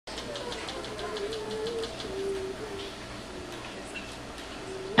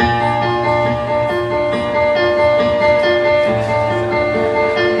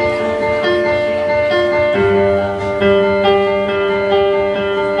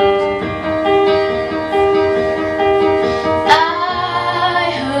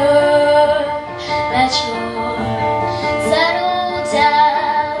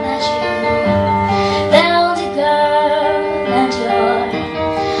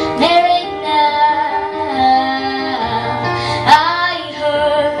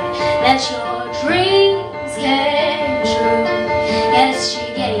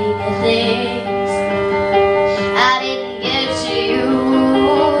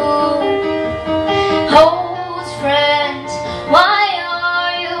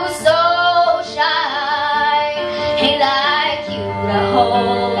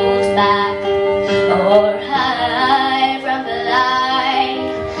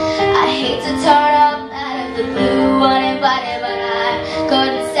to turn up out of the blue, uninvited, but I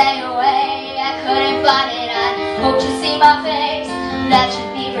couldn't stay away. I couldn't find it. I hope you see my face. That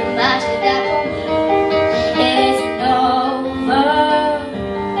should be reminded that for me it isn't over.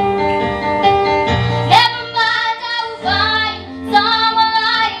 Never mind, I will find someone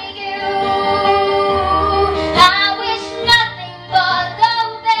like you. I wish nothing but the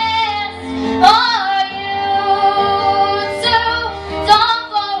best for you too. Don't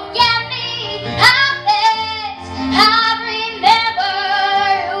forget me, I bet. I remember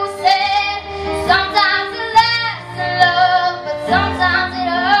who said sometimes it lasts in love, but sometimes it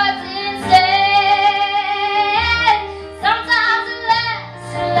hurts instead. Sometimes it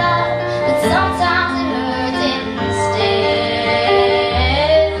lasts in love, but sometimes